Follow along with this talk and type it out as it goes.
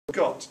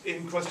got,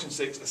 in question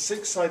 6, a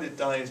 6-sided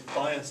die is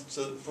biased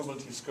so that the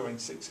probability of scoring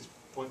 6 is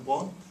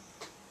 0.1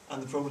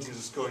 and the probabilities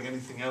of scoring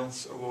anything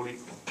else are all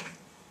equal.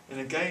 In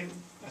a game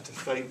at a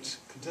fete,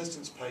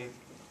 contestants pay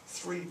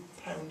 £3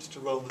 to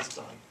roll this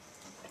die.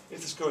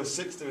 If the score is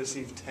 6, they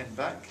receive 10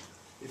 back.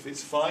 If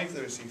it's 5,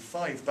 they receive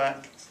 5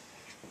 back.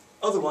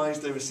 Otherwise,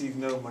 they receive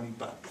no money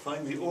back.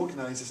 Find the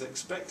organiser's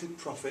expected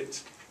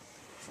profit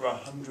for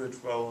 100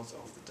 rolls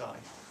of the die.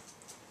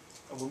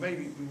 And we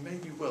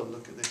maybe will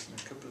look at this in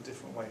a couple of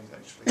different ways,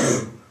 actually,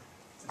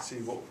 and see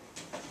what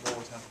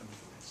would happen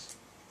for this.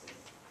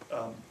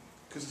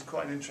 Because it's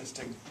quite an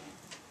interesting.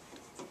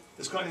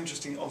 There's quite an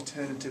interesting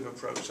alternative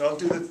approach. So I'll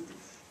do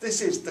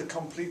this is the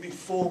completely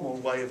formal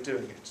way of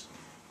doing it.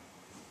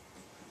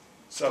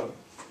 So,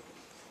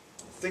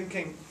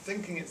 thinking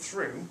it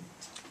through,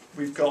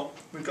 we've got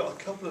a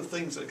couple of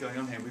things that are going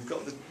on here. We've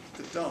got the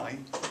die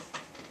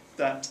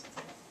that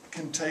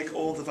can take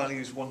all the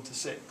values 1 to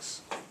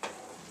 6.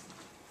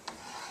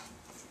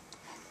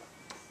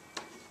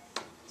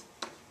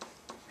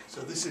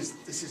 So this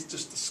is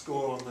just the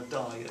score on the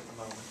die at the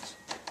moment.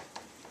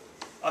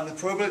 And the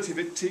probability of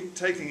it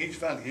taking each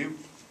value,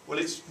 well,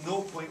 it's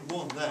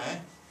 0.1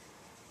 there,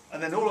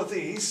 and then all of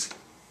these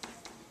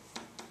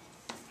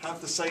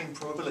have the same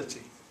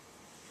probability.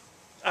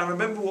 And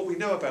remember what we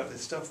know about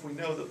this stuff. We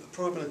know that the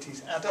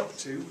probabilities add up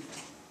to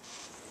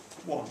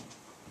 1.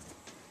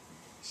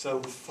 So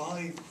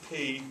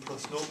 5p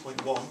plus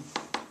 0.1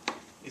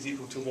 is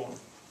equal to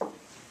 1.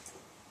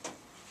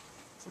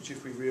 Which,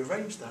 if we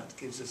rearrange that,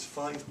 gives us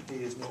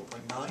 5p is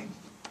 0.9.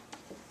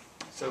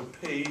 So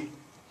p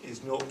is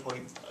 0. I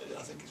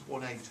think it's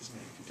 1/8, isn't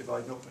it? If you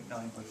divide 0.9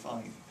 by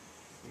 5, you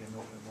get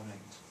 0.18.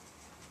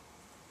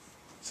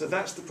 So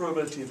that's the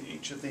probability of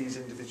each of these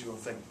individual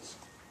things.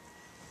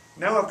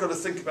 Now I've got to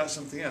think about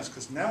something else,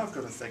 because now I've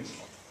got to think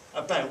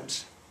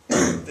about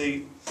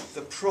the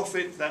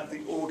profit that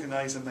the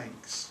organiser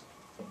makes.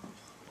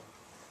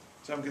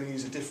 So I'm going to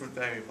use a different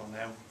variable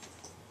now.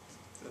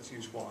 Let's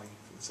use y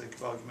for the sake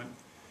of argument.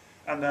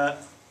 And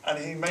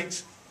he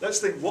makes, let's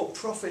think, what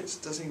profits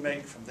does he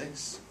make from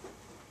this?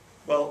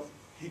 Well,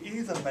 he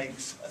either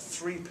makes a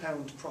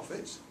 £3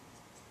 profit,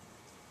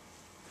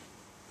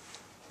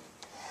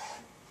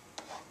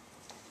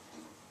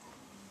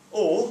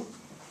 or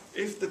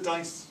if the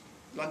dice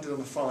landed on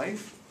a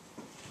 5,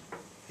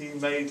 he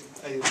made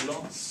a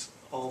loss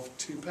of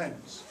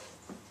 £2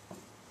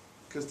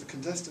 because the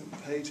contestant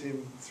paid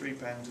him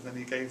 £3 and then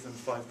he gave them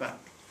 5 back.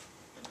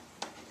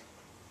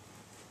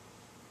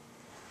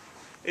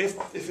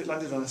 If it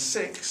landed on a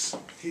 6,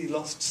 he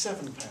lost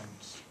 £7.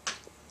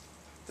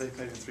 They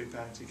paid him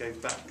 £3, he gave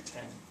back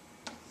 10.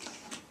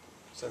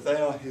 So they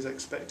are his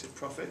expected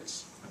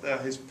profits, they are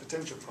his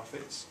potential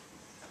profits,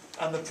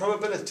 and the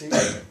probability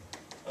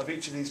of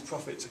each of these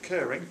profits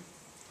occurring,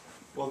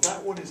 well,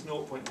 that one is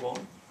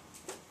 0.1,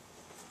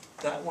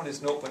 that one is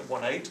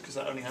 0.18, because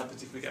that only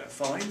happens if we get a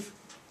 5,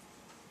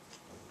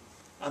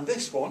 and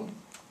this one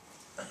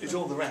is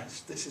all the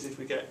rest. This is if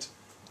we get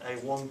a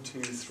 1,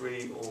 2,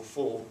 3 or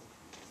 4,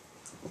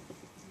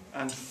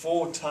 and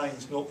 4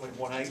 times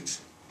 0.18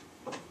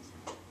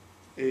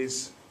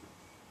 is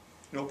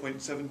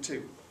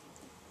 0.72.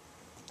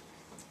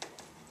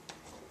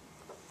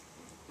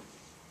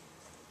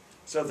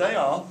 So they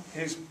are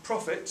his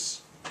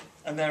profits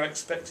and their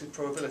expected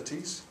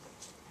probabilities.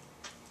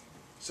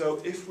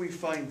 So if we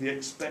find the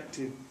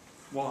expected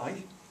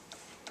y,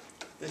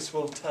 this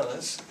will tell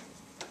us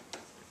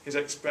his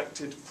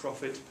expected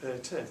profit per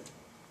turn.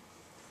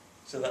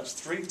 So that's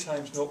 3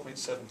 times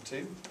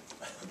 0.72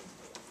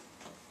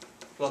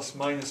 plus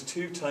minus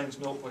 2 times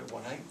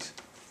 0.18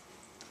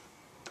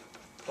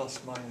 plus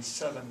minus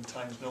 7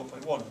 times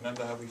 0.1.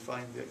 Remember how we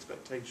find the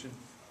expectation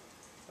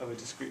of a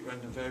discrete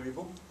random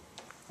variable?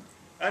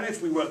 And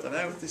if we work that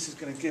out, this is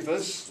going to give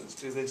us, let's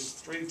do this,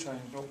 3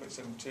 times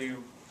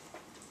 0.72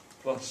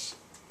 plus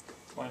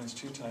minus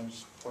 2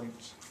 times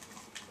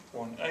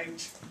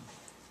 0.18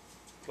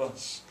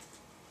 plus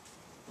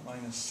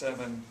minus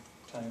 7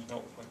 times 0.1,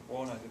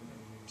 I didn't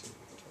really need to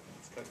type in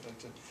the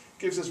calculator,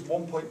 gives us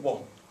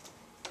 1.1.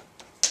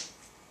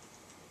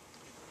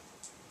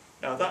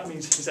 Now that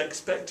means his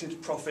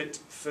expected profit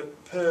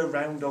per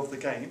round of the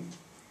game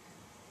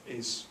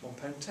is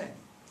 £1.10.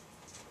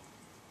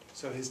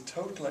 So his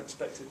total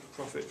expected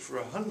profit for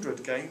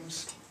 100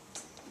 games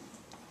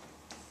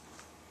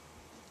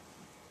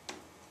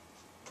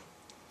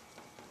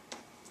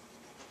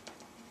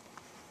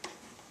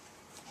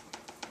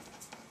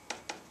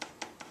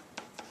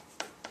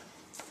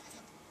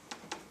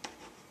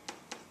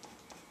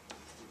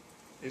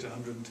is £110.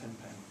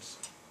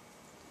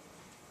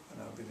 And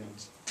that'll be the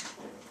answer.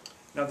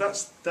 Now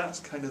that's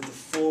kind of the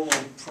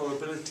formal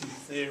probability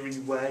theory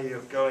way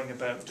of going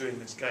about doing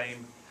this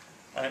game,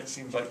 and it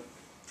seems like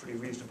pretty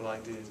reasonable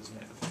idea, doesn't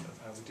it, of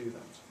how we do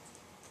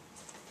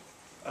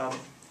that.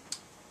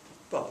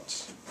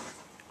 But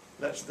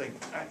let's think,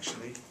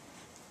 actually,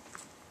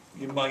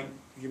 you might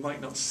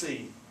not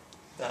see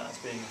that as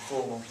being a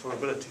formal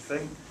probability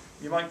thing.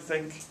 You might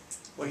think,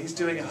 well, he's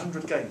doing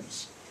 100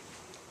 games.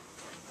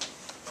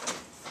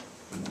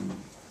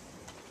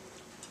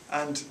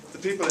 and the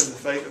people in the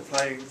fete are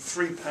playing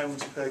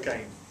 £3 per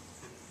game.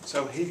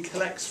 So he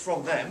collects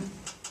from them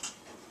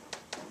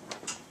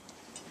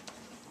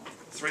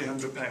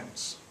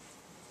 £300.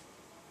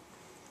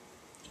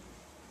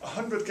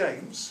 100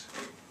 games,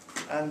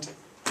 and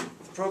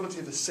the probability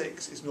of a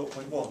 6 is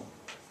 0.1.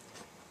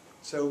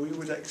 So we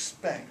would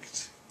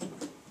expect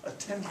a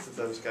tenth of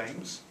those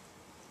games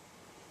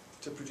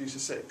to produce a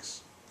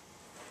 6.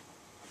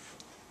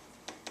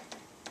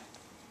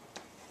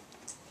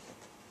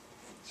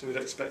 So we'd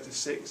expect a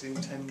 6 in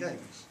 10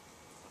 games.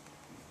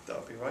 That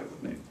would be right,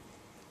 wouldn't it?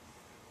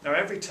 Now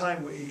every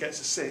time he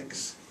gets a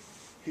 6,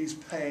 he's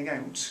paying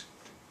out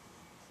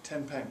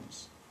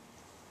 £10.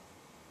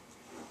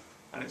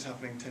 And it's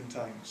happening 10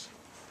 times.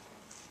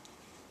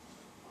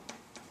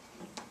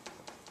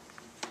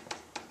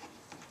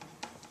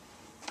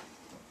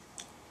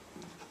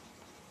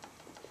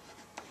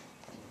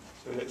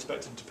 So we'd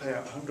expect him to pay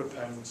out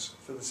 £100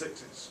 for the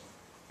 6s.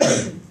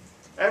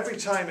 Every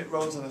time it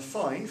rolls on a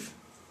 5,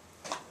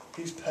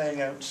 he's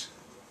paying out,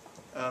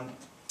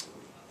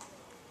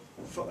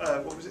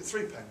 what was it,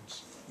 £3?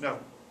 No,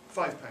 £5.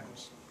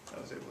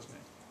 That was it, wasn't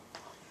it?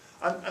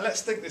 And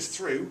let's think this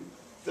through.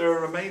 There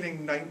are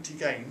remaining 90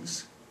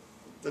 games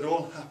that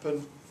all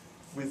happen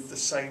with the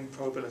same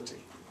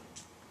probability.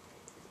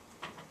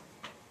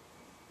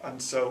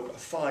 And so a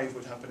 5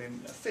 would happen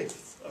in a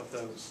fifth of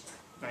those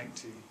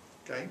 90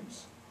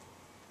 games.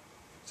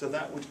 So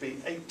that would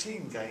be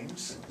 18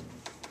 games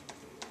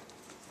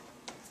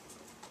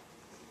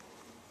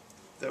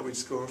that would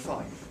score a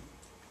 5.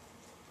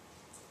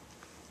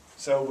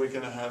 So we're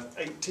going to have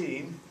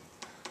 18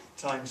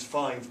 times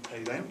 5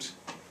 paid out.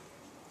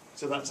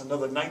 So that's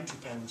another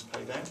 £90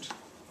 paid out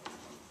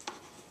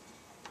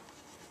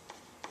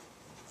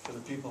for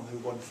the people who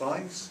won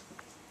 5s.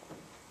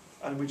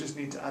 And we just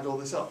need to add all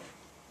this up.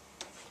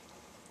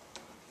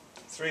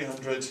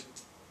 300,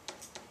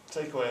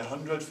 take away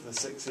 100 for the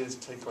 6s,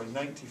 take away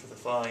 90 for the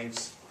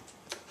 5s,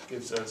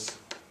 gives us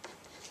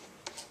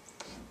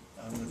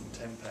 £110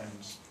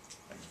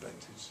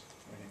 expected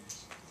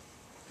winnings.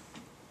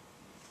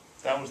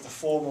 That was the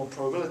formal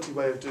probability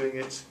way of doing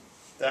it.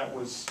 That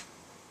was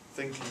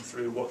thinking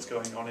through what's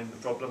going on in the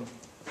problem.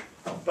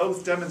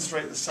 Both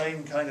demonstrate the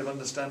same kind of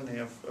understanding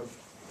of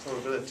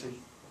probability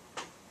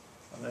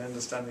and the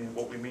understanding of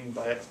what we mean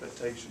by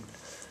expectation.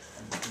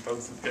 And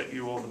both would get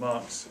you all the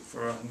marks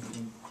for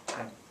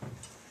 110.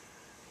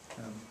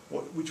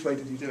 Which way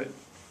did you do it?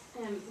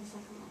 The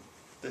second one.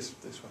 This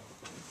one.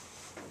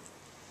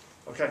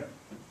 Okay.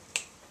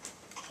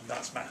 And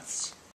that's maths.